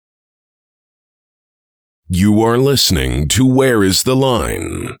You are listening to Where is the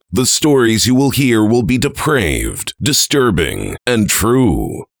Line? The stories you will hear will be depraved, disturbing, and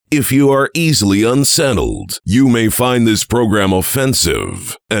true. If you are easily unsettled, you may find this program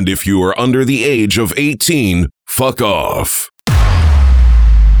offensive. And if you are under the age of 18, fuck off.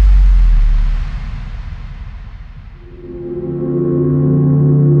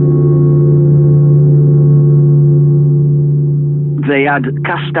 They had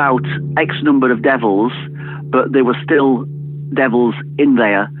cast out X number of devils, but there were still devils in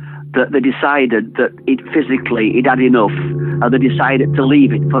there, that they decided that it had enough, and they decided to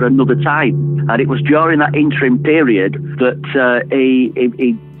leave it for another time. And it was during that interim period that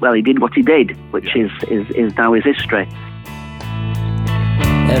he did what he did, which is now his history.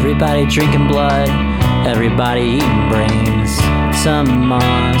 Everybody drinking blood, everybody eating brains, some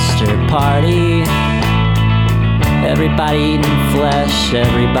monster party. Everybody eating flesh,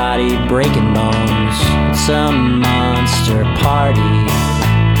 everybody breaking bones, some monster party.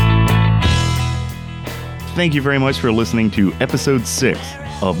 Thank you very much for listening to episode 6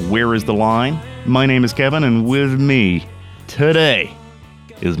 of Where is the Line? My name is Kevin, and with me today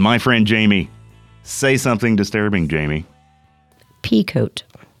is my friend Jamie. Say something disturbing, Jamie. Peacoat.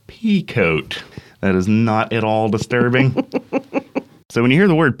 Peacoat. That is not at all disturbing. So when you hear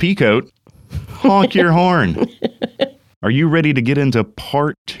the word peacoat, honk your horn. Are you ready to get into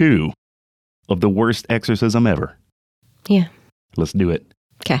part 2 of the worst exorcism ever? Yeah. Let's do it.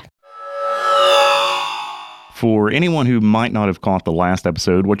 Okay. For anyone who might not have caught the last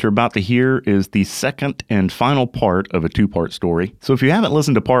episode, what you're about to hear is the second and final part of a 2-part story. So if you haven't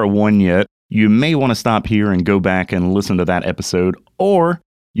listened to part 1 yet, you may want to stop here and go back and listen to that episode, or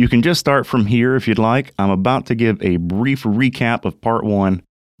you can just start from here if you'd like. I'm about to give a brief recap of part 1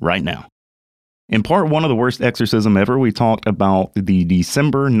 right now. In part 1 of the worst exorcism ever, we talked about the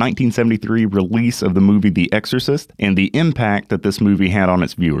December 1973 release of the movie The Exorcist and the impact that this movie had on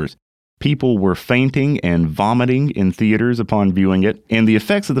its viewers. People were fainting and vomiting in theaters upon viewing it, and the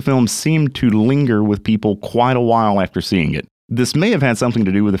effects of the film seemed to linger with people quite a while after seeing it. This may have had something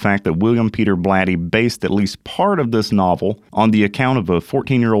to do with the fact that William Peter Blatty based at least part of this novel on the account of a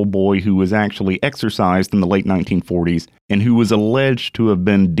 14-year-old boy who was actually exorcised in the late 1940s and who was alleged to have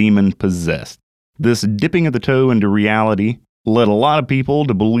been demon-possessed. This dipping of the toe into reality led a lot of people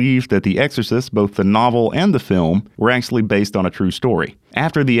to believe that The Exorcist, both the novel and the film, were actually based on a true story.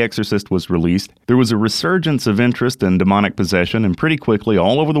 After The Exorcist was released, there was a resurgence of interest in demonic possession, and pretty quickly,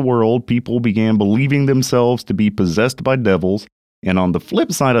 all over the world, people began believing themselves to be possessed by devils, and on the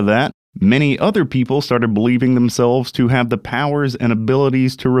flip side of that, many other people started believing themselves to have the powers and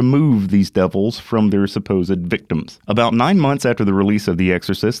abilities to remove these devils from their supposed victims. About 9 months after the release of The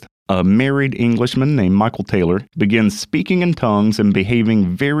Exorcist, a married Englishman named Michael Taylor began speaking in tongues and behaving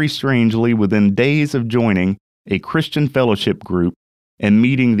very strangely within days of joining a Christian fellowship group and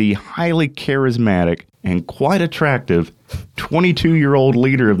meeting the highly charismatic and quite attractive 22-year-old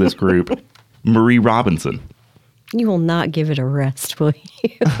leader of this group, Marie Robinson. You will not give it a rest, will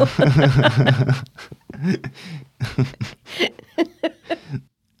you?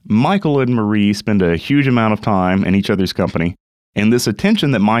 Michael and Marie spend a huge amount of time in each other's company, and this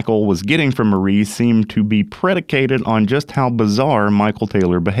attention that Michael was getting from Marie seemed to be predicated on just how bizarre Michael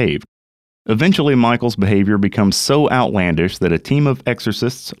Taylor behaved. Eventually, Michael's behavior becomes so outlandish that a team of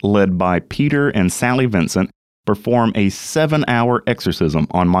exorcists led by Peter and Sally Vincent perform a 7-hour exorcism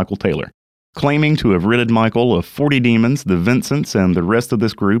on Michael Taylor. Claiming to have ridded Michael of 40 demons, the Vincents and the rest of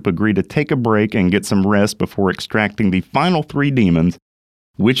this group agree to take a break and get some rest before extracting the final 3 demons,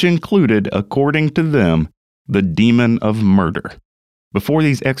 which included, according to them, the demon of murder. Before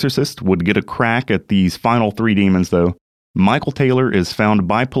these exorcists would get a crack at these final 3 demons, though, Michael Taylor is found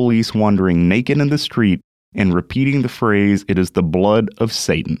by police wandering naked in the street and repeating the phrase, "It is the blood of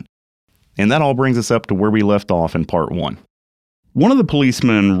Satan." And that all brings us up to where we left off in part 1. One of the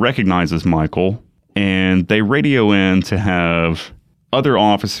policemen recognizes Michael, and they radio in to have other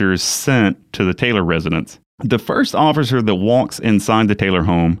officers sent to the Taylor residence. The first officer that walks inside the Taylor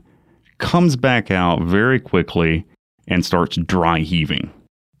home comes back out very quickly and starts dry heaving.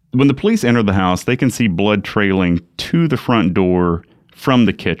 When the police enter the house, they can see blood trailing to the front door from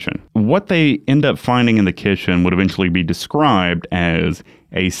the kitchen. What they end up finding in the kitchen would eventually be described as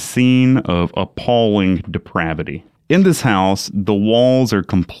a scene of appalling depravity. In this house, the walls are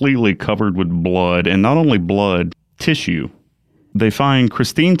completely covered with blood, and not only blood, tissue. They find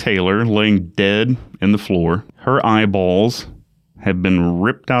Christine Taylor laying dead in the floor. Her eyeballs have been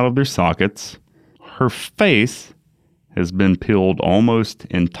ripped out of their sockets. Her face has been peeled almost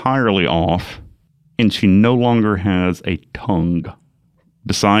entirely off, and she no longer has a tongue.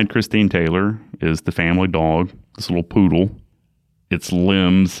 Beside Christine Taylor is the family dog, this little poodle. Its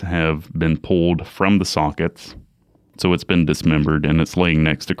limbs have been pulled from the sockets, so it's been dismembered, and it's laying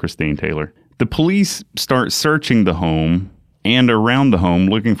next to Christine Taylor. The police start searching the home and around the home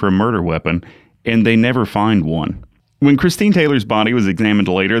looking for a murder weapon, and they never find one. When Christine Taylor's body was examined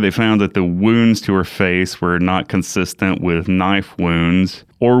later, they found that the wounds to her face were not consistent with knife wounds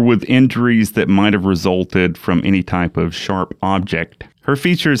or with injuries that might have resulted from any type of sharp object. Her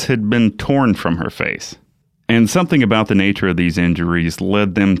features had been torn from her face. And something about the nature of these injuries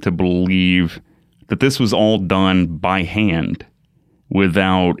led them to believe that this was all done by hand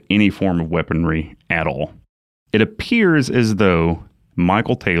without any form of weaponry at all. It appears as though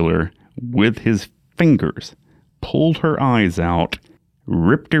Michael Taylor, with his fingers, pulled her eyes out,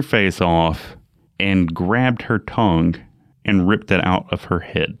 ripped her face off, and grabbed her tongue and ripped it out of her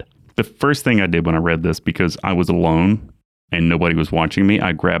head. The first thing I did when I read this, because I was alone and nobody was watching me,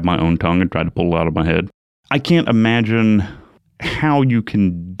 I grabbed my own tongue and tried to pull it out of my head. I can't imagine how you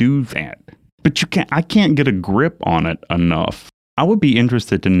can do that. But I can't get a grip on it enough. I would be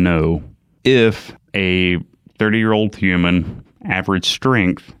interested to know if a 30-year-old human, average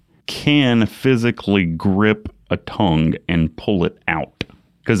strength, can physically grip a tongue and pull it out.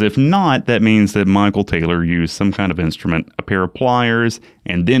 Because if not, that means that Michael Taylor used some kind of instrument, a pair of pliers,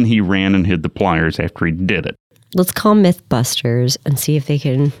 and then he ran and hid the pliers after he did it. Let's call Mythbusters and see if they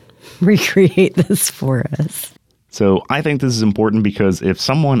can recreate this for us. So I think this is important because if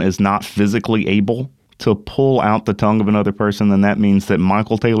someone is not physically able to pull out the tongue of another person, then that means that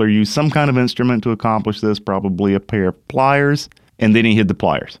Michael Taylor used some kind of instrument to accomplish this, probably a pair of pliers, and then he hid the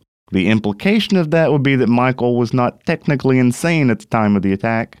pliers. The implication of that would be that Michael was not technically insane at the time of the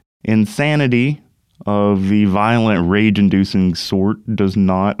attack. Insanity of the violent, rage-inducing sort does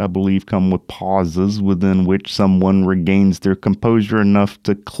not, I believe, come with pauses within which someone regains their composure enough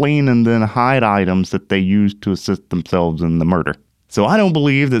to clean and then hide items that they use to assist themselves in the murder. So I don't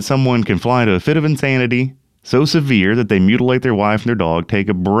believe that someone can fly to a fit of insanity so severe that they mutilate their wife and their dog, take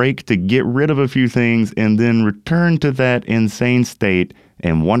a break to get rid of a few things, and then return to that insane state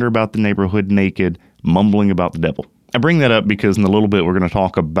and wander about the neighborhood naked, mumbling about the devil. I bring that up because in a little bit we're going to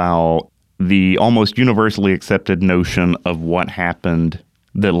talk about the almost universally accepted notion of what happened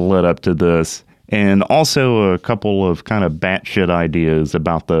that led up to this, and also a couple of kind of batshit ideas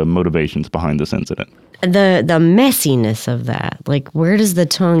about the motivations behind this incident. The messiness of that, like where does the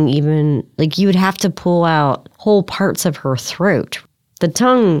tongue even, like you would have to pull out whole parts of her throat. The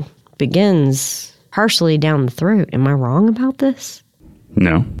tongue begins partially down the throat. Am I wrong about this?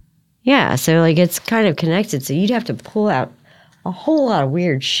 No. Yeah, so like it's kind of connected, so you'd have to pull out a whole lot of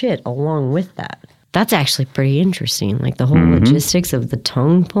weird shit along with that. That's actually pretty interesting, like the whole logistics of the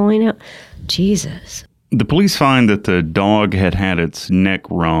tongue pulling out. Jesus. The police find that the dog had had its neck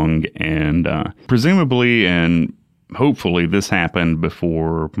wrung, and presumably and hopefully this happened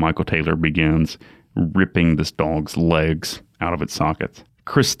before Michael Taylor begins ripping this dog's legs out of its sockets.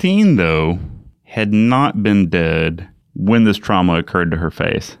 Christine, though, had not been dead when this trauma occurred to her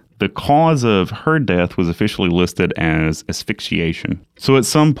face. The cause of her death was officially listed as asphyxiation. So at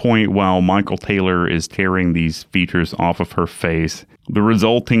some point while Michael Taylor is tearing these features off of her face, the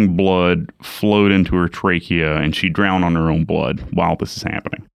resulting blood flowed into her trachea and she drowned on her own blood while this is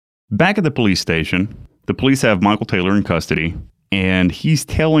happening. Back at the police station, the police have Michael Taylor in custody, and he's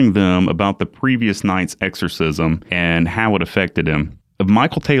telling them about the previous night's exorcism and how it affected him.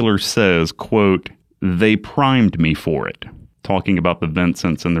 Michael Taylor says, quote, "They primed me for it," talking about the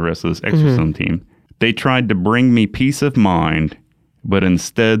Vincents and the rest of this exorcism team. "They tried to bring me peace of mind, but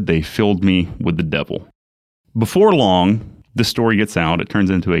instead they filled me with the devil." Before long, the story gets out. It turns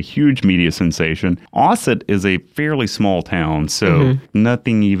into a huge media sensation. Ossett is a fairly small town, so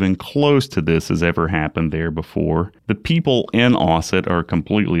nothing even close to this has ever happened there before. The people in Ossett are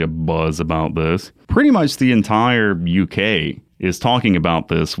completely abuzz about this. Pretty much the entire UK is talking about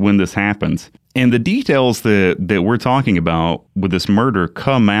this when this happens. And the details that we're talking about with this murder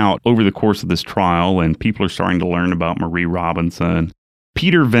come out over the course of this trial, and people are starting to learn about Marie Robinson,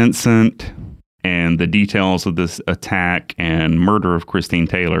 Peter Vincent, and the details of this attack and murder of Christine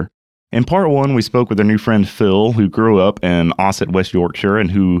Taylor. In part one, we spoke with our new friend Phil, who grew up in Ossett, West Yorkshire, and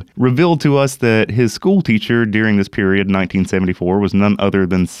who revealed to us that his school teacher during this period, 1974, was none other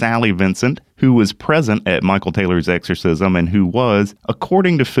than Sally Vincent, who was present at Michael Taylor's exorcism and who was,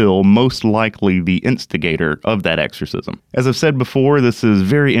 according to Phil, most likely the instigator of that exorcism. As I've said before, this is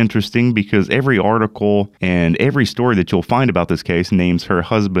very interesting because every article and every story that you'll find about this case names her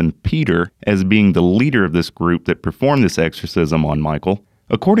husband, Peter, as being the leader of this group that performed this exorcism on Michael.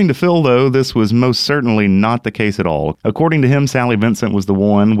 According to Phil, though, this was most certainly not the case at all. According to him, Sally Vincent was the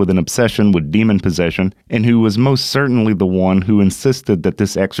one with an obsession with demon possession, and who was most certainly the one who insisted that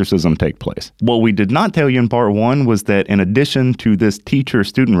this exorcism take place. What we did not tell you in part one was that in addition to this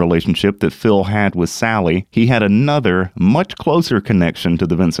teacher-student relationship that Phil had with Sally, he had another, much closer connection to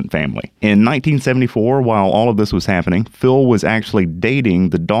the Vincent family. In 1974, while all of this was happening, Phil was actually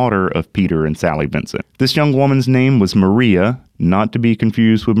dating the daughter of Peter and Sally Vincent. This young woman's name was Maria, not to be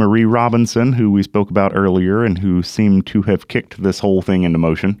confused with Marie Robinson, who we spoke about earlier and who seemed to have kicked this whole thing into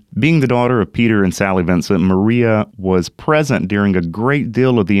motion. Being the daughter of Peter and Sally Vincent, Maria was present during a great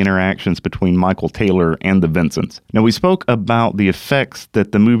deal of the interactions between Michael Taylor and the Vincents. Now, we spoke about the effects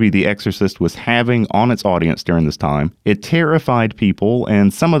that the movie The Exorcist was having on its audience during this time. It terrified people,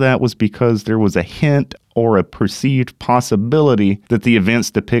 and some of that was because there was a hint or a perceived possibility that the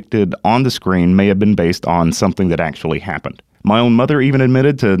events depicted on the screen may have been based on something that actually happened. My own mother even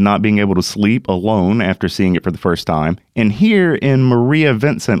admitted to not being able to sleep alone after seeing it for the first time. And here in Maria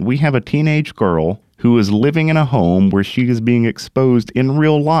Vincent, we have a teenage girl who is living in a home where she is being exposed in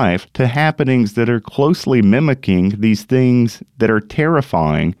real life to happenings that are closely mimicking these things that are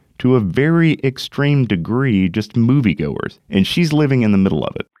terrifying to a very extreme degree, just moviegoers. And she's living in the middle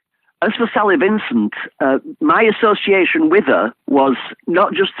of it. As for Sally Vincent, my association with her was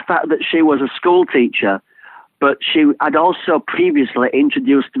not just the fact that she was a school teacher, but she had also previously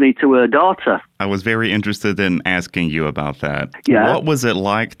introduced me to her daughter. I was very interested in asking you about that. Yeah. What was it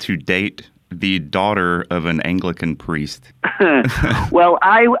like to date the daughter of an Anglican priest? Well,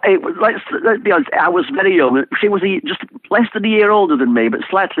 let's be honest, I was very young. She was just less than a year older than me, but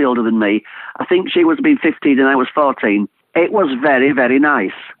slightly older than me. I think she was being 15 and I was 14. It was very, very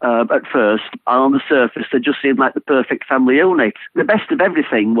nice at first. On the surface, they just seemed like the perfect family unit. The best of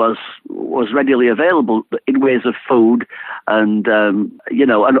everything was readily available in ways of food and, and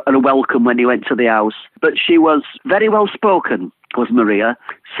a welcome when you went to the house. But she was very well spoken, was Maria.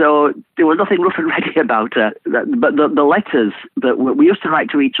 So there was nothing rough and ready about her. But the letters that we used to write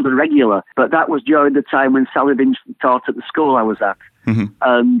to each other regular, but that was during the time when Sally Vincent taught at the school I was at. Mm-hmm.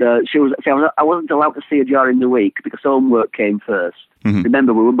 And I wasn't allowed to see her during the week because homework came first. Mm-hmm.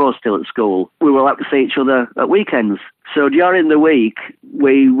 Remember, we were both still at school. We were allowed to see each other at weekends. So during the week,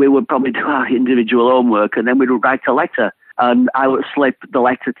 we would probably do our individual homework and then we'd write a letter. And I would slip the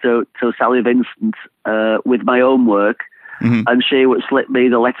letter to Sally Vincent with my homework. Mm-hmm. And she would slip me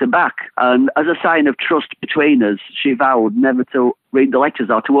the letter back. And as a sign of trust between us, she vowed never to read the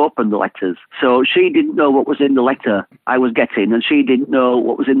letters or to open the letters. So she didn't know what was in the letter I was getting, and she didn't know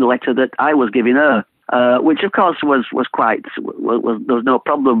what was in the letter that I was giving her. Which, of course, there was no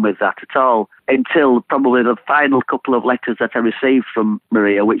problem with that at all, until probably the final couple of letters that I received from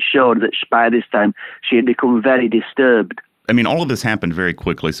Maria, which showed that by this time she had become very disturbed. I mean, all of this happened very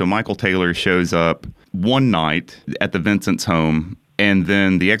quickly. So Michael Taylor shows up one night at the Vincent's home, and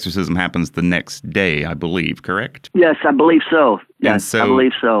then the exorcism happens the next day, I believe, correct? Yes, I believe so. Yes, so I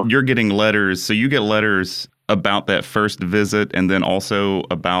believe so. You're getting letters. So you get letters about that first visit and then also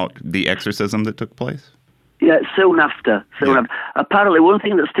about the exorcism that took place? Yeah, soon after. Apparently, one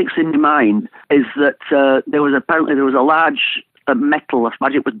thing that sticks in my mind is that there was a large metal, I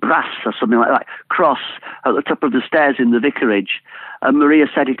imagine it was brass or something like that, cross at the top of the stairs in the vicarage. And Maria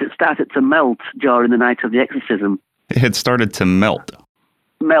said it had started to melt during the night of the exorcism. It had started to melt.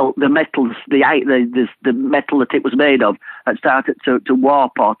 The metals, the metal that it was made of had started to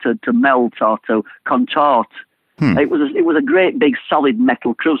warp or to melt or to contort. It was a great big solid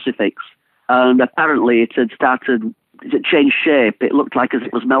metal crucifix, and apparently it changed shape. It looked like as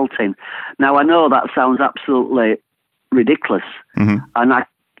it was melting. Now I know that sounds absolutely ridiculous, mm-hmm. and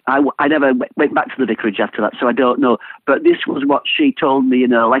I never went back to the vicarage after that, so I don't know. But this was what she told me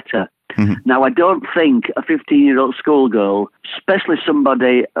in her letter. Mm-hmm. Now, I don't think a 15-year-old schoolgirl, especially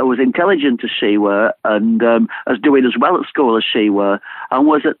somebody who was intelligent as she were and as doing as well at school as she were, and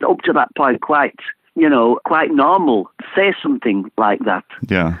was up to that point quite normal, say something like that.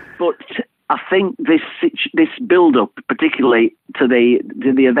 Yeah. But I think this build-up, particularly to the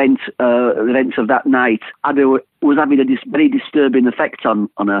events of that night, was having a very disturbing effect on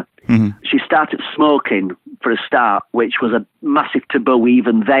her. Mm-hmm. She started smoking for a start, which was a massive taboo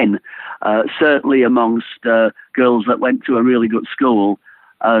even then, certainly amongst girls that went to a really good school,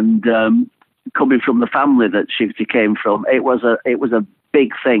 and coming from the family that she came from, it was a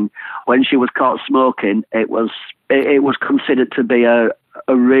big thing. When she was caught smoking, it was considered to be a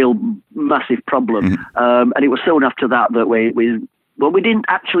real massive problem. Mm-hmm. And it was soon after that we didn't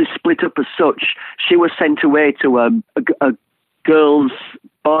actually split up as such. She was sent away to a girls'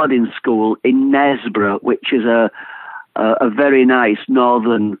 boarding school in Knaresborough, which is a very nice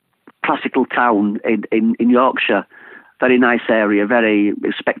northern classical town in Yorkshire. Very nice area, very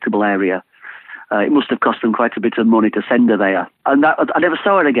respectable area. It must have cost them quite a bit of money to send her there. And I never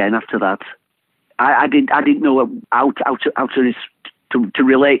saw her again after that. I didn't know how to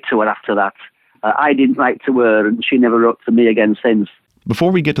relate to her after that. I didn't write to her, and she never wrote to me again since.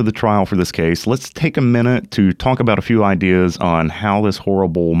 Before we get to the trial for this case, let's take a minute to talk about a few ideas on how this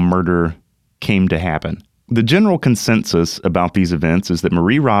horrible murder came to happen. The general consensus about these events is that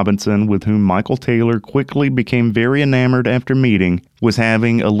Marie Robinson, with whom Michael Taylor quickly became very enamored after meeting, was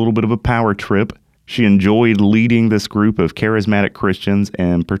having a little bit of a power trip. She enjoyed leading this group of charismatic Christians,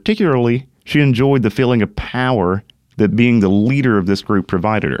 and particularly, she enjoyed the feeling of power that being the leader of this group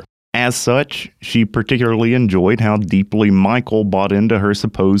provided her. As such, she particularly enjoyed how deeply Michael bought into her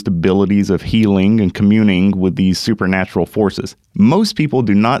supposed abilities of healing and communing with these supernatural forces. Most people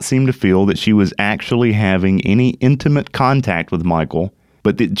do not seem to feel that she was actually having any intimate contact with Michael,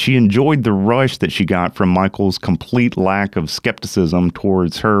 but that she enjoyed the rush that she got from Michael's complete lack of skepticism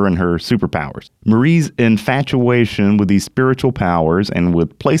towards her and her superpowers. Marie's infatuation with these spiritual powers and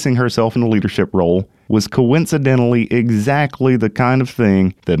with placing herself in a leadership role was coincidentally exactly the kind of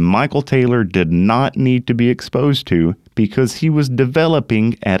thing that Michael Taylor did not need to be exposed to because he was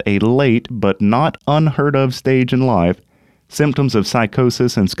developing at a late but not unheard of stage in life symptoms of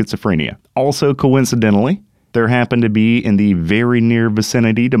psychosis and schizophrenia. Also coincidentally, there happened to be in the very near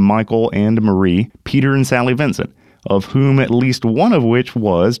vicinity to Michael and Marie, Peter and Sally Vincent, of whom at least one of which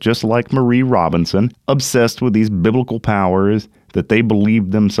was, just like Marie Robinson, obsessed with these biblical powers that they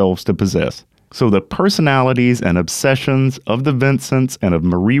believed themselves to possess. So the personalities and obsessions of the Vincents and of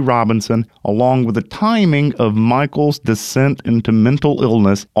Marie Robinson, along with the timing of Michael's descent into mental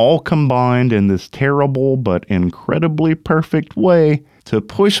illness, all combined in this terrible but incredibly perfect way to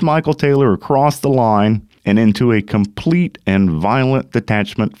push Michael Taylor across the line and into a complete and violent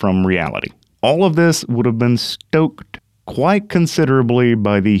detachment from reality. All of this would have been stoked quite considerably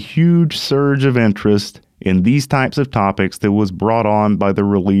by the huge surge of interest in these types of topics that was brought on by the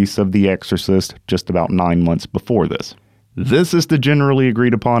release of The Exorcist just about 9 months before this. This is the generally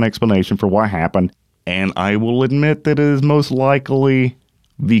agreed upon explanation for what happened, and I will admit that it is most likely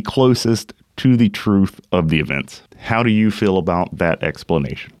the closest to the truth of the events. How do you feel about that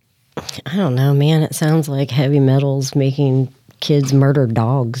explanation? I don't know, man. It sounds like heavy metal's making kids murder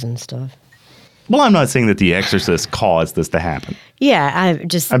dogs and stuff. Well, I'm not saying that The Exorcist caused this to happen. Yeah,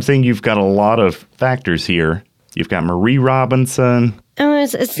 I'm saying you've got a lot of factors here. You've got Marie Robinson. Oh,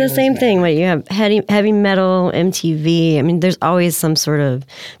 it's the same thing. Like you have heavy metal, MTV. I mean, there's always some sort of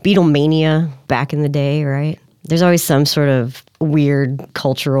Beatlemania back in the day, right? There's always some sort of weird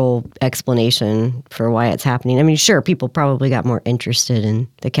cultural explanation for why it's happening. I mean, sure, people probably got more interested in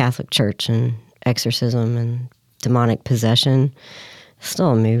the Catholic Church and exorcism and demonic possession.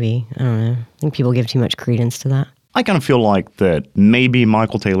 Still a movie. I don't know. I think people give too much credence to that. I kind of feel like that maybe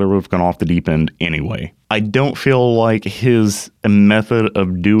Michael Taylor would have gone off the deep end anyway. I don't feel like his method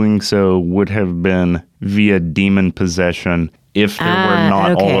of doing so would have been via demon possession if there were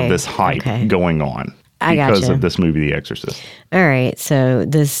not all of this hype going on because of this movie, The Exorcist. All right. So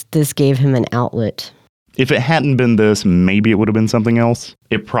this gave him an outlet. If it hadn't been this, maybe it would have been something else.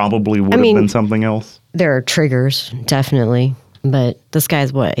 It probably would have been something else. There are triggers, definitely. But this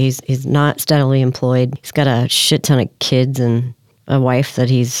guy's what? He's not steadily employed. He's got a shit ton of kids and a wife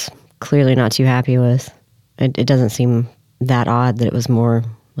that he's clearly not too happy with. It doesn't seem that odd that it was more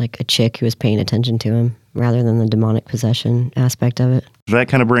like a chick who was paying attention to him rather than the demonic possession aspect of it. That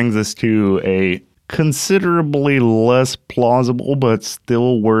kind of brings us to a considerably less plausible but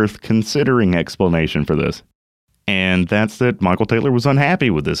still worth considering explanation for this. And that's that Michael Taylor was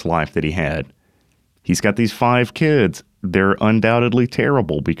unhappy with this life that he had. He's got these 5 kids. They're undoubtedly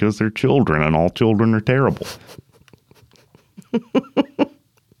terrible because they're children, and all children are terrible.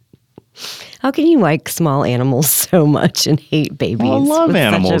 How can you like small animals so much and hate babies? Well, I love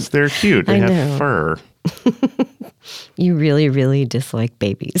animals. They're cute. They have fur. You really, really dislike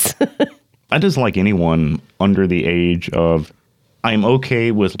babies. I dislike anyone under the age of... I'm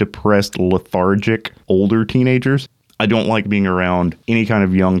okay with depressed, lethargic, older teenagers. I don't like being around any kind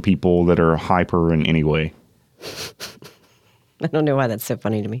of young people that are hyper in any way. I don't know why that's so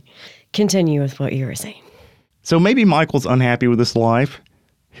funny to me. Continue with what you were saying. So maybe Michael's unhappy with his life.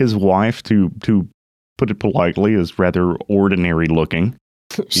 His wife, to put it politely, is rather ordinary looking.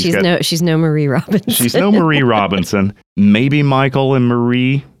 She's no Marie Robinson. She's no Marie Robinson. Maybe Michael and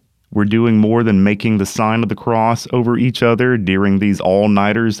Marie were doing more than making the sign of the cross over each other during these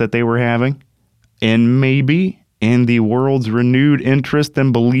all-nighters that they were having. And maybe In the world's renewed interest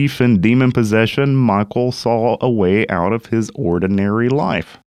and belief in demon possession, Michael saw a way out of his ordinary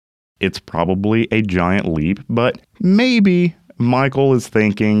life. It's probably a giant leap, but maybe Michael is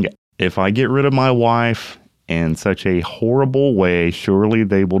thinking, if I get rid of my wife in such a horrible way, surely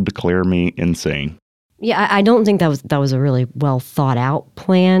they will declare me insane. Yeah, I don't think that was a really well thought out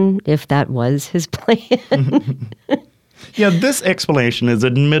plan, if that was his plan. Yeah, this explanation is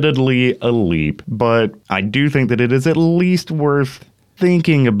admittedly a leap, but I do think that it is at least worth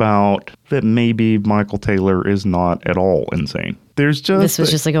thinking about that maybe Michael Taylor is not at all insane. This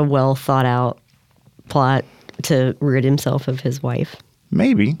was just like a well thought out plot to rid himself of his wife.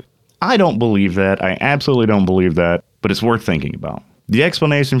 Maybe. I don't believe that. I absolutely don't believe that, but it's worth thinking about. The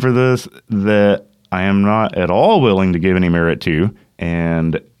explanation for this that I am not at all willing to give any merit to,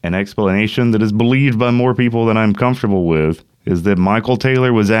 and an explanation that is believed by more people than I'm comfortable with, is that Michael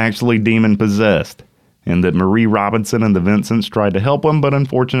Taylor was actually demon-possessed, and that Marie Robinson and the Vincents tried to help him, but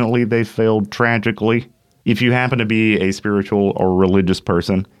unfortunately they failed tragically. If you happen to be a spiritual or religious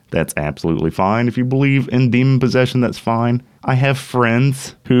person, that's absolutely fine. If you believe in demon possession, that's fine. I have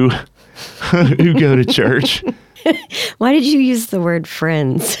friends who go to church. Why did you use the word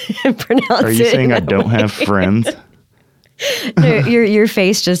friends? Are you saying I don't have friends? No, your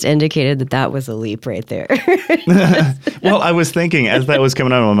face just indicated that was a leap right there. Well, I was thinking, as that was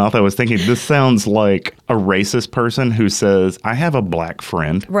coming out of my mouth, I was thinking, this sounds like a racist person who says, I have a black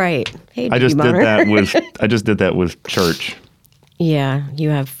friend. Right. Hey, I just did that with church. Yeah, you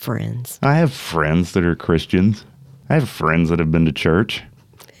have friends. I have friends that are Christians. I have friends that have been to church.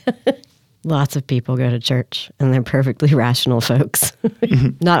 Lots of people go to church, and they're perfectly rational folks.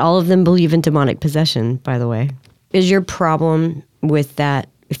 Not all of them believe in demonic possession, by the way. Is your problem with that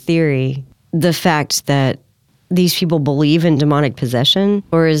theory the fact that these people believe in demonic possession,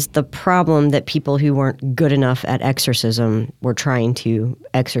 or is the problem that people who weren't good enough at exorcism were trying to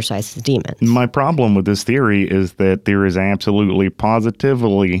exorcise the demons? My problem with this theory is that there is absolutely,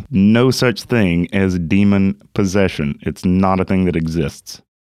 positively no such thing as demon possession. It's not a thing that exists.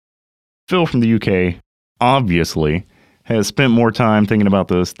 Phil from the UK, obviously, has spent more time thinking about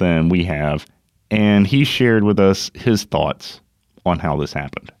this than we have, and he shared with us his thoughts on how this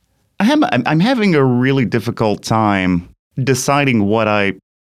happened. I'm having a really difficult time deciding what I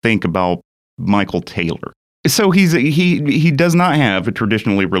think about Michael Taylor. So he does not have a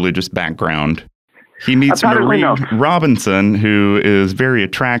traditionally religious background. He meets Marie Robinson, who is very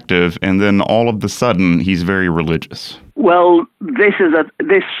attractive, and then all of a sudden he's very religious. Well, I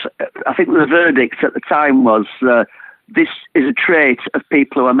think the verdict at the time was this is a trait of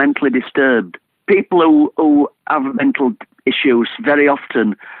people who are mentally disturbed. People who have mental issues very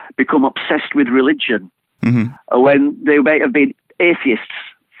often become obsessed with religion when they may have been atheists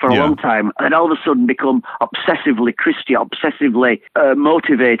for a long time, and all of a sudden become obsessively Christian, obsessively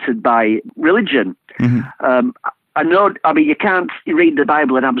motivated by religion. I know, you can't read the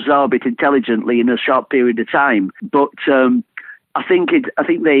Bible and absorb it intelligently in a short period of time, but I think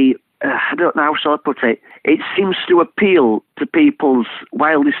they, I don't know how to put it, it seems to appeal to people's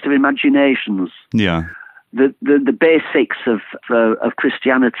wildest of imaginations. Yeah. The basics of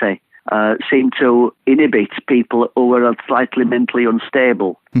Christianity seem to inhibit people who are slightly mentally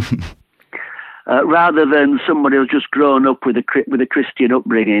unstable. Rather than somebody who's just grown up with a Christian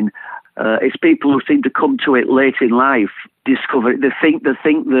upbringing, it's people who seem to come to it late in life, discover they think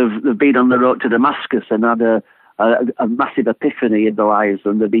they've been on the road to Damascus and had a massive epiphany in their lives,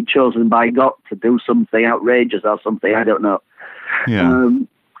 and they've been chosen by God to do something outrageous or something, I don't know. Yeah.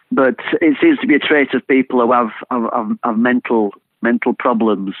 But it seems to be a trait of people who have mental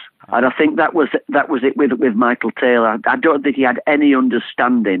problems, and I think that was it with Michael Taylor. I don't think he had any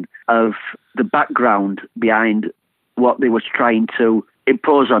understanding of the background behind what they were trying to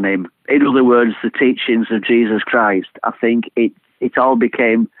impose on him. In other words, the teachings of Jesus Christ. I think it all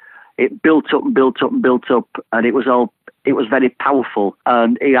became, it built up and built up and built up, and it was very powerful,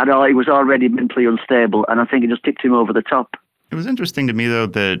 and he was already mentally unstable, and I think it just tipped him over the top. It was interesting to me, though,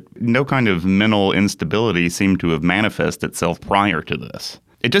 that no kind of mental instability seemed to have manifested itself prior to this.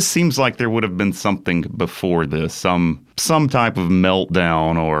 It just seems like there would have been something before this, some type of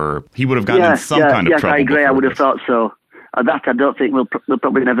meltdown, or he would have gotten in some kind of trouble. Yes, I agree. I would have thought so. That I don't think we'll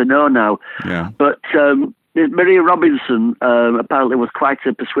probably never know now. Yeah. But Maria Robinson apparently was quite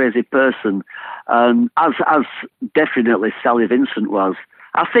a persuasive person, as definitely Sally Vincent was.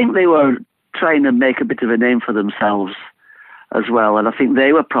 I think they were trying to make a bit of a name for themselves as well, and I think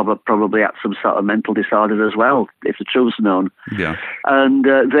they were probably at some sort of mental disorder as well, if the truth's known. Yeah. And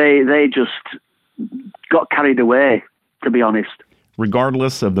they just got carried away, to be honest.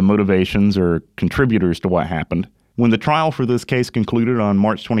 regardless of the motivations or contributors to what happened. When the trial for this case concluded on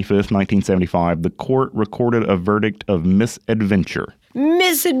March 25th, 1975, the court recorded a verdict of misadventure.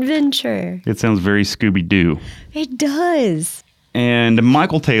 Misadventure. It sounds very Scooby-Doo. It does. And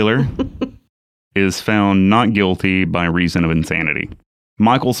Michael Taylor is found not guilty by reason of insanity.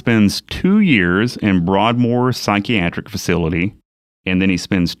 Michael spends 2 years in Broadmoor Psychiatric Facility, and then he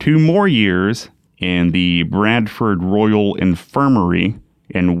spends 2 more years in the Bradford Royal Infirmary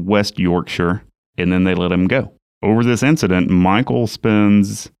in West Yorkshire, and then they let him go. Over this incident, Michael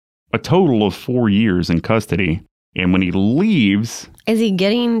spends a total of 4 years in custody, and when he leaves... Is he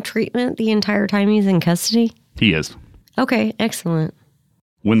getting treatment the entire time he's in custody? He is. Okay, excellent.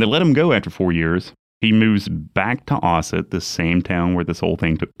 When they let him go after 4 years, he moves back to Ossett, the same town where this whole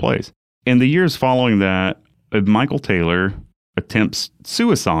thing took place. In the years following that, Michael Taylor attempts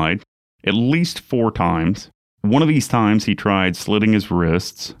suicide at least 4 times. One of these times he tried slitting his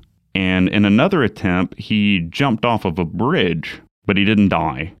wrists, and in another attempt, he jumped off of a bridge, but he didn't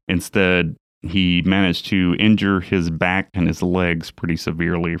die. Instead, he managed to injure his back and his legs pretty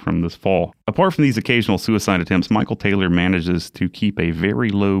severely from this fall. Apart from these occasional suicide attempts, Michael Taylor manages to keep a very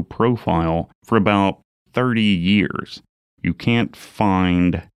low profile for about 30 years. You can't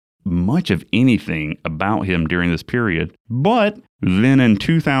find much of anything about him during this period. But then in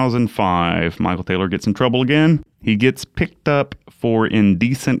 2005, Michael Taylor gets in trouble again. He gets picked up for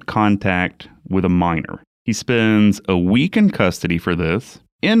indecent contact with a minor. He spends a week in custody for this,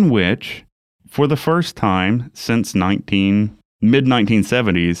 in which, for the first time since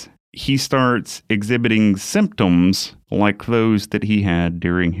mid-1970s, he starts exhibiting symptoms like those that he had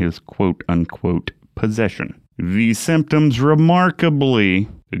during his quote-unquote possession. These symptoms remarkably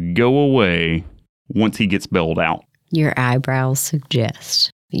go away once he gets bailed out. Your eyebrows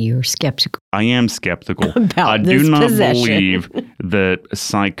suggest you're skeptical. I am skeptical. About I this do not possession. believe that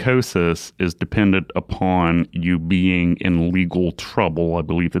psychosis is dependent upon you being in legal trouble. I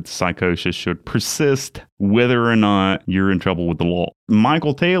believe that psychosis should persist whether or not you're in trouble with the law.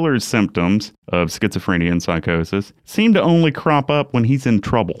 Michael Taylor's symptoms of schizophrenia and psychosis seem to only crop up when he's in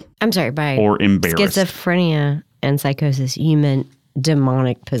trouble. I'm sorry, by or embarrassed. Schizophrenia and psychosis, you meant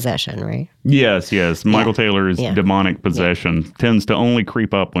demonic possession, right? Yes. Michael Taylor's Yeah. demonic possession tends to only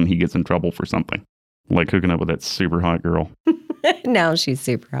creep up when he gets in trouble for something. Like hooking up with that super hot girl. Now she's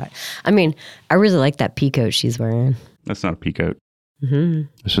super hot. I mean, I really like that pea coat she's wearing. That's not a pea coat. Mm-hmm.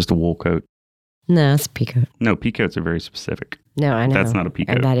 It's just a wool coat. No, it's a pea coat. No, pea coats are very specific. No, I know. That's not a pea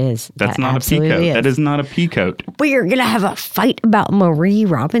coat. That is. That's that not a pea absolutely coat. is. That is not a pea coat. We're going to have a fight about Marie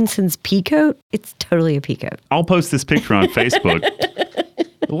Robinson's pea coat? It's totally a pea coat. I'll post this picture on Facebook.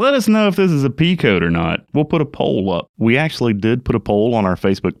 Let us know if this is a pea coat or not. We'll put a poll up. We actually did put a poll on our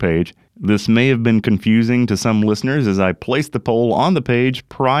Facebook page. This may have been confusing to some listeners as I placed the poll on the page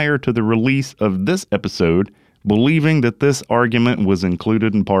prior to the release of this episode, believing that this argument was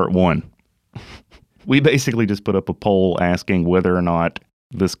included in part 1. We basically just put up a poll asking whether or not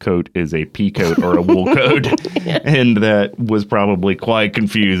this coat is a pea coat or a wool coat, and that was probably quite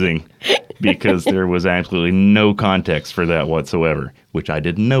confusing because there was absolutely no context for that whatsoever, which I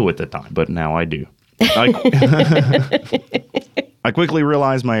didn't know at the time, but now I do. I quickly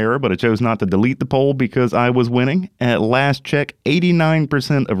realized my error, but I chose not to delete the poll because I was winning. At last check,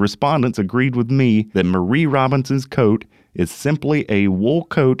 89% of respondents agreed with me that Marie Robinson's coat is simply a wool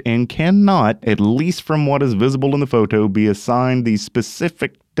coat and cannot, at least from what is visible in the photo, be assigned the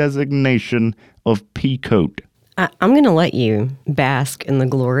specific designation of pea coat. I'm going to let you bask in the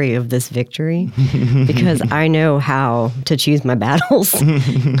glory of this victory because I know how to choose my battles.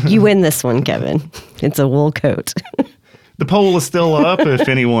 You win this one, Kevin. It's a wool coat. The poll is still up. If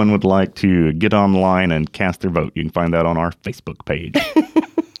anyone would like to get online and cast their vote, you can find that on our Facebook page.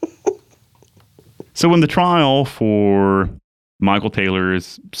 So when the trial for Michael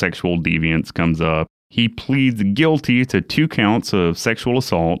Taylor's sexual deviance comes up, he pleads guilty to 2 counts of sexual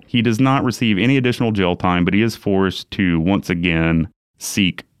assault. He does not receive any additional jail time, but he is forced to once again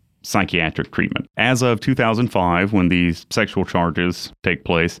seek psychiatric treatment. As of 2005, when these sexual charges take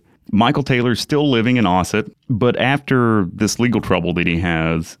place, Michael Taylor's still living in Ossett, but after this legal trouble that he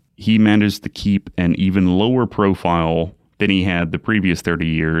has, he managed to keep an even lower profile than he had the previous 30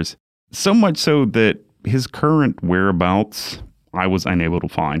 years. So much so that his current whereabouts I was unable to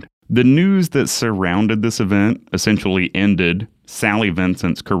find. The news that surrounded this event essentially ended Sally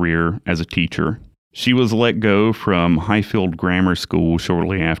Vincent's career as a teacher. She was let go from Highfield Grammar School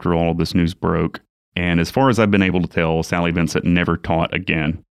shortly after all of this news broke. And as far as I've been able to tell, Sally Vincent never taught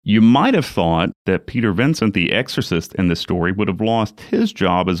again. You might have thought that Peter Vincent, the exorcist in this story, would have lost his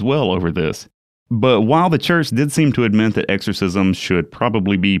job as well over this. But while the church did seem to admit that exorcisms should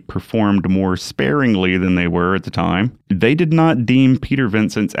probably be performed more sparingly than they were at the time, they did not deem Peter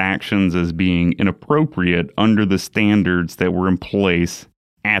Vincent's actions as being inappropriate under the standards that were in place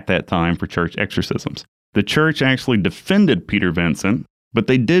at that time for church exorcisms. The church actually defended Peter Vincent, but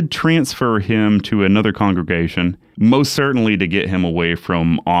they did transfer him to another congregation, most certainly to get him away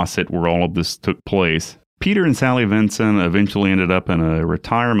from Ossett, where all of this took place. Peter and Sally Vincent eventually ended up in a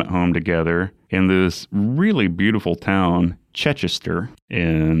retirement home together in this really beautiful town, Chichester,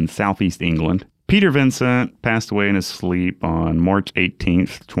 in southeast England. Peter Vincent passed away in his sleep on March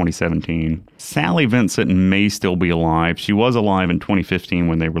 18th, 2017. Sally Vincent may still be alive. She was alive in 2015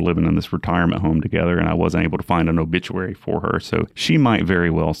 when they were living in this retirement home together, and I wasn't able to find an obituary for her, so she might very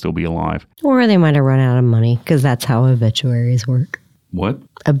well still be alive. Or they might have run out of money, because that's how obituaries work. What?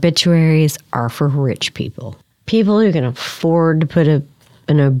 Obituaries are for rich people. People who can afford to put an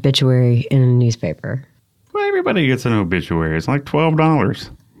obituary in a newspaper. Well, everybody gets an obituary. It's like $12.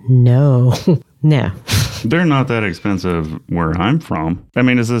 No. No. They're not that expensive where I'm from. I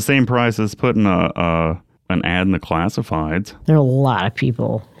mean, it's the same price as putting an ad in the classifieds. There are a lot of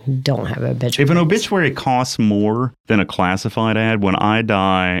people who don't have obituaries. If an obituary costs more than a classified ad, when I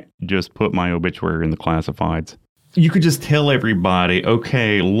die, just put my obituary in the classifieds. You could just tell everybody,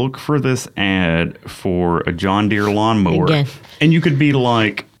 okay, look for this ad for a John Deere lawnmower. Again. And you could be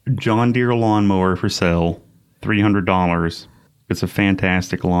like, John Deere lawnmower for sale, $300. It's a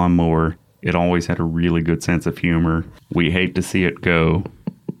fantastic lawnmower. It always had a really good sense of humor. We hate to see it go.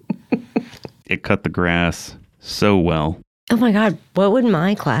 It cut the grass so well. Oh my God, what would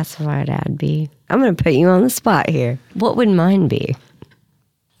my classified ad be? I'm going to put you on the spot here. What would mine be?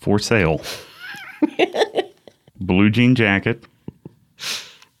 For sale. Blue jean jacket.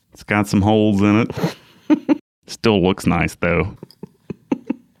 It's got some holes in it. Still looks nice, though.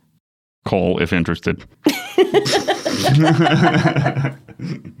 Call if interested.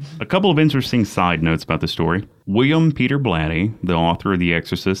 A couple of interesting side notes about the story. William Peter Blatty, the author of The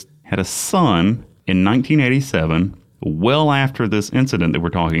Exorcist, had a son in 1987, well after this incident that we're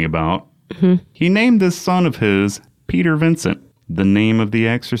talking about. Mm-hmm. He named this son of his Peter Vincent, the name of the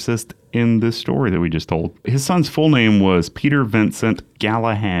exorcist in this story that we just told. His son's full name was Peter Vincent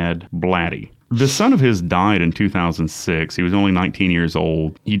Galahad Blatty. The son of his died in 2006. He was only 19 years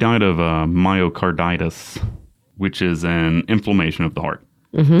old. He died of myocarditis, which is an inflammation of the heart.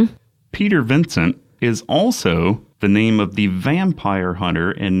 Mm-hmm. Peter Vincent is also the name of the vampire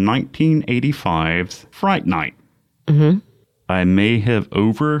hunter in 1985's Fright Night. Mm-hmm. I may have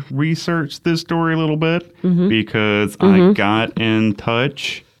over-researched this story a little bit because I got in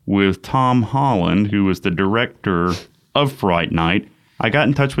touch with Tom Holland, who was the director of Fright Night. I got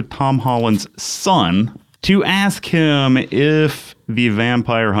in touch with Tom Holland's son to ask him if the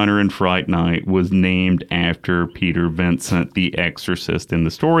vampire hunter in Fright Night was named after Peter Vincent, the exorcist in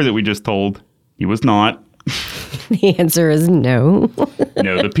the story that we just told. He was not. The answer is no.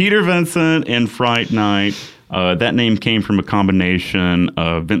 No, the Peter Vincent in Fright Night, that name came from a combination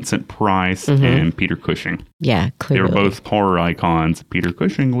of Vincent Price and Peter Cushing. Yeah, clearly. They were both horror icons. Peter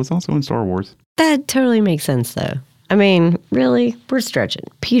Cushing was also in Star Wars. That totally makes sense, though. I mean, really, we're stretching.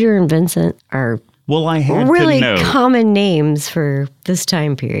 Peter and Vincent are really common names for this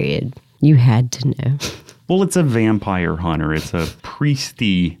time period. You had to know. Well, it's a vampire hunter. It's a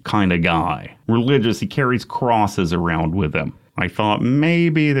priesty kind of guy. Religious. He carries crosses around with him. I thought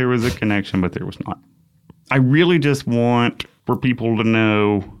maybe there was a connection, but there was not. I really just want for people to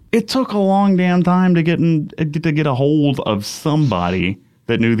know it took a long damn time to get a hold of somebody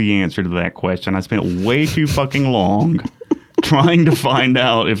that knew the answer to that question. I spent way too fucking long trying to find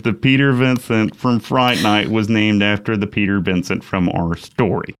out if the Peter Vincent from Fright Night was named after the Peter Vincent from our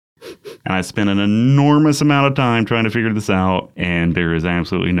story. And I spent an enormous amount of time trying to figure this out, and there is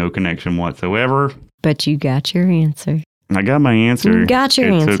absolutely no connection whatsoever. But you got your answer. I got my answer. You got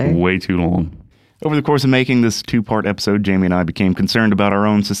your answer. It took way too long. Over the course of making this two-part episode, Jamie and I became concerned about our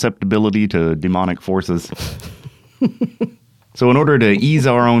own susceptibility to demonic forces. So in order to ease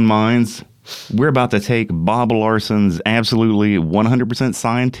our own minds, we're about to take Bob Larson's absolutely 100%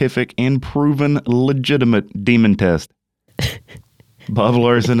 scientific and proven legitimate demon test. Bob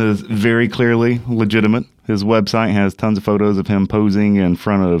Larson is very clearly legitimate. His website has tons of photos of him posing in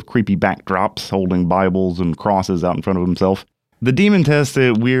front of creepy backdrops, holding Bibles and crosses out in front of himself. The demon test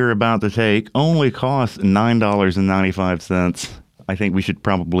that we're about to take only costs $9.95. I think we should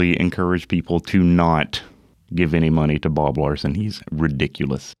probably encourage people to not give any money to Bob Larson. He's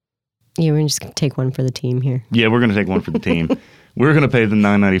ridiculous. Yeah, we're just going to take one for the team here. Yeah, we're going to take one for the team. We're going to pay the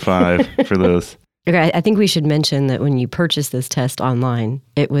 $9.95 for this. Okay, I think we should mention that when you purchase this test online,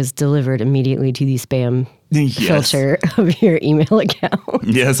 it was delivered immediately to the spam filter of your email account.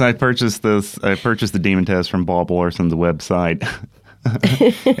 Yes, I purchased this. I purchased the demon test from Bob Larson's website.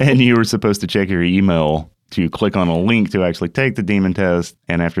 And you were supposed to check your email to click on a link to actually take the demon test.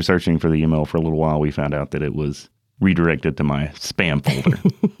 And after searching for the email for a little while, we found out that it was redirected to my spam folder.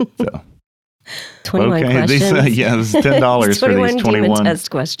 So 21 questions. This is $10 for these 21 test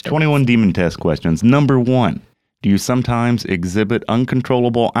questions. 21 demon test questions. Number 1, do you sometimes exhibit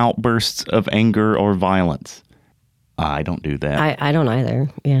uncontrollable outbursts of anger or violence? I don't do that. I don't either.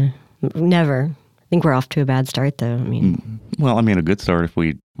 Yeah, never. I think we're off to a bad start, though. A good start if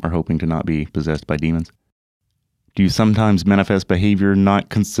we are hoping to not be possessed by demons. Do you sometimes manifest behavior not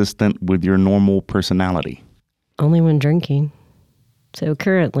consistent with your normal personality? Only when drinking. So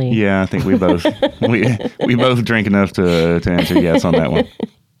currently. Yeah, I think we both we both drink enough to answer yes on that one.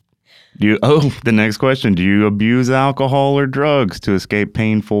 The next question. Do you abuse alcohol or drugs to escape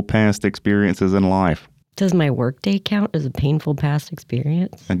painful past experiences in life? Does my workday count as a painful past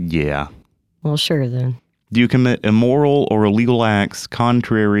experience? Yeah. Well, sure then. Do you commit immoral or illegal acts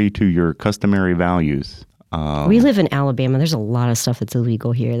contrary to your customary values? We live in Alabama. There's a lot of stuff that's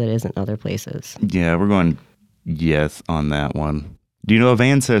illegal here that isn't other places. Yeah, we're going yes on that one. Do you know of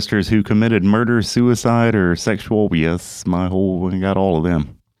ancestors who committed murder, suicide, or sexual? Yes, we got all of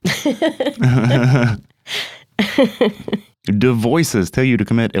them. Do voices tell you to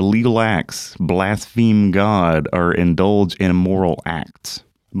commit illegal acts, blaspheme God, or indulge in immoral acts?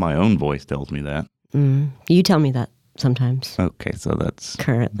 My own voice tells me that. You tell me that sometimes. Okay, so that's...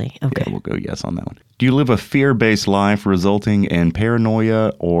 Currently, okay. Yeah, we'll go yes on that one. Do you live a fear-based life resulting in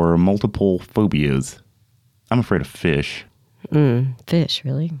paranoia or multiple phobias? I'm afraid of fish. Fish,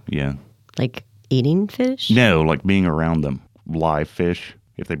 really? Yeah. Like eating fish? No, like being around them. Live fish,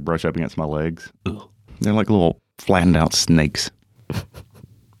 if they brush up against my legs. Ugh. They're like little flattened out snakes.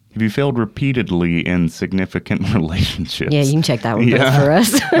 Have you failed repeatedly in significant relationships? Yeah, you can check that one for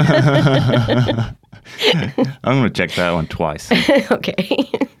us. I'm going to check that one twice. Okay.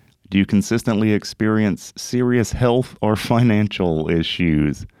 Do you consistently experience serious health or financial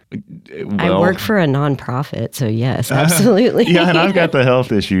issues? I work for a nonprofit, so yes, absolutely. Yeah, and I've got the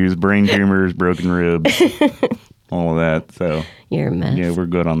health issues, brain tumors, broken ribs, all of that. So you're a mess. Yeah, we're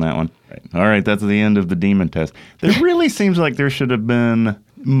good on that one. All right, that's the end of the demon test. There really seems like there should have been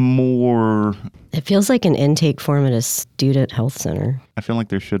more. It feels like an intake form at a student health center. I feel like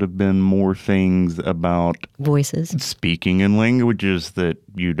there should have been more things about voices, speaking in languages that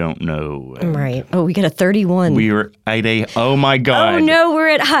you don't know. Right. Oh, we got a 31. We are at oh my God. Oh no, we're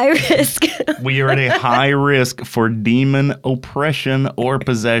at high risk. We are at a high risk for demon oppression or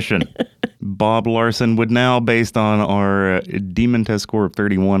possession. Bob Larson would now, based on our demon test score of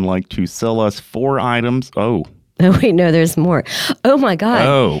 31, like to sell us 4 items. Oh, wait, no, there's more. Oh, my God.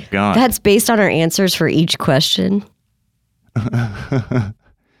 Oh, God. That's based on our answers for each question?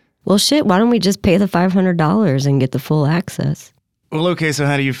 Well, shit, why don't we just pay the $500 and get the full access? Well, okay, so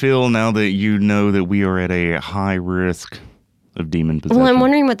how do you feel now that you know that we are at a high risk of demon possession? Well, I'm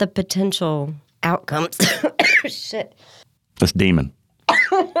wondering what the potential outcomes... Shit. That's demon.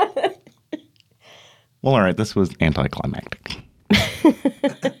 Well, all right, this was anticlimactic.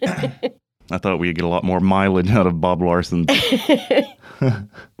 I thought we'd get a lot more mileage out of Bob Larson's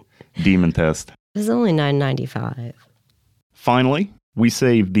demon test. This is only $9.95. Finally, we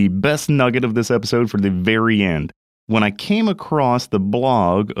saved the best nugget of this episode for the very end. When I came across the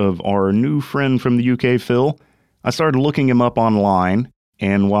blog of our new friend from the UK, Phil, I started looking him up online,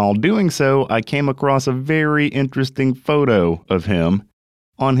 and while doing so, I came across a very interesting photo of him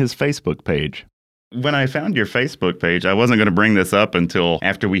on his Facebook page. When I found your Facebook page, I wasn't going to bring this up until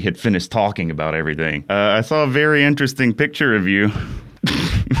after we had finished talking about everything. I saw a very interesting picture of you.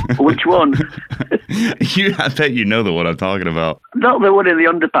 Which one? I bet you know the one I'm talking about. Not the one in the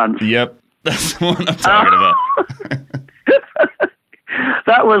underpants. Yep, that's the one I'm talking about.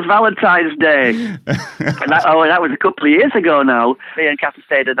 That was Valentine's Day. That was a couple of years ago now. Me and Kathy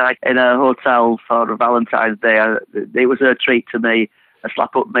stayed a night in a hotel for Valentine's Day. It was a treat to me. A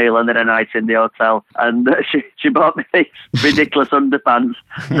slap-up meal and then a night in the hotel. And she bought me these ridiculous underpants.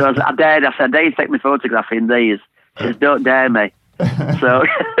 So I dared. I said, "Dare you take my photograph in these?" She said, "Don't dare me." So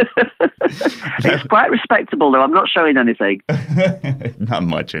it's quite respectable, though. I'm not showing anything. Not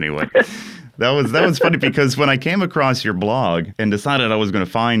much, anyway. That was funny because when I came across your blog and decided I was going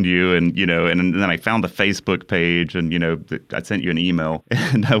to find you, and and then I found the Facebook page, and I sent you an email,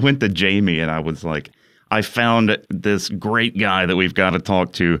 and I went to Jamie and I was like, I found this great guy that we've got to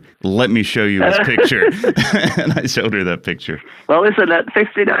talk to. Let me show you his picture. And I showed her that picture. Well, listen, at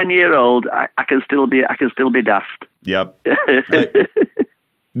 59-year-old, I can still be daft. Yep.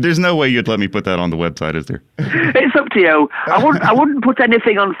 There's no way you'd let me put that on the website, is there? It's up to you. I wouldn't put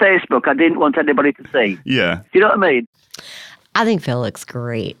anything on Facebook I didn't want anybody to see. Yeah. You know what I mean? I think Phil looks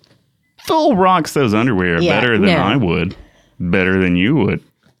great. Phil rocks those underwear better than I would. Better than you would.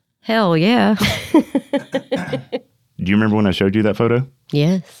 Hell yeah. Do you remember when I showed you that photo?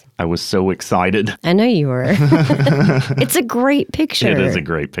 Yes. I was so excited. I know you were. It's a great picture. It is a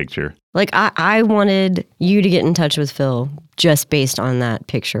great picture. Like, I wanted you to get in touch with Phil just based on that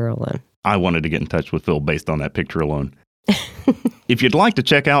picture alone. I wanted to get in touch with Phil based on that picture alone. If you'd like to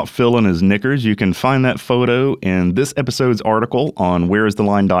check out Phil and his knickers, you can find that photo in this episode's article on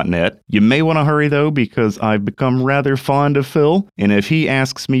whereistheline.net. You may want to hurry, though, because I've become rather fond of Phil, and if he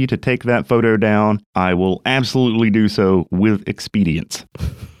asks me to take that photo down, I will absolutely do so with expedience.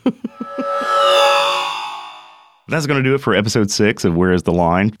 That's going to do it for episode 6 of Where is the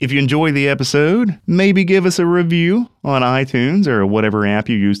Line? If you enjoy the episode, maybe give us a review on iTunes or whatever app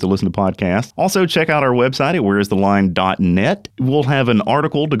you use to listen to podcasts. Also, check out our website at whereistheline.net. We'll have an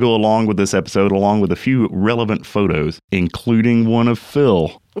article to go along with this episode, along with a few relevant photos, including one of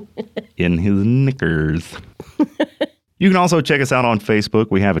Phil in his knickers. You can also check us out on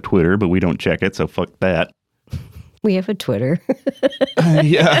Facebook. We have a Twitter, but we don't check it, so fuck that. We have a Twitter.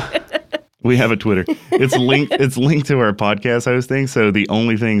 Yeah. We have a Twitter. It's linked to our podcast hosting, so the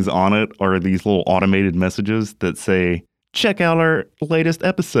only things on it are these little automated messages that say, check out our latest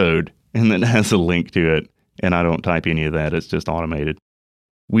episode, and then it has a link to it. And I don't type any of that. It's just automated.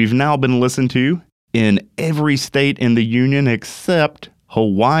 We've now been listened to in every state in the union except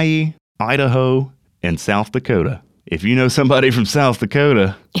Hawaii, Idaho, and South Dakota. If you know somebody from South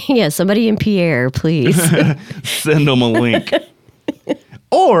Dakota... Yeah, somebody in Pierre, please. Send them a link.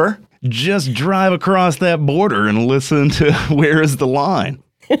 Or... just drive across that border and listen to Where is the Line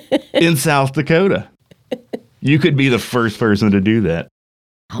in South Dakota. You could be the first person to do that.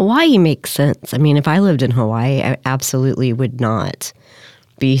 Hawaii makes sense. I mean, if I lived in Hawaii, I absolutely would not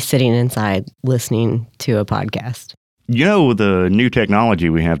be sitting inside listening to a podcast. You know, with the new technology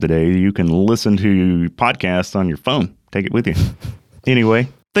we have today, you can listen to podcasts on your phone. Take it with you. Anyway,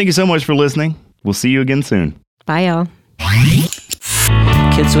 thank you so much for listening. We'll see you again soon. Bye, y'all.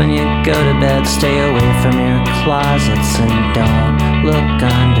 Kids, when you go to bed, stay away from your closets and don't look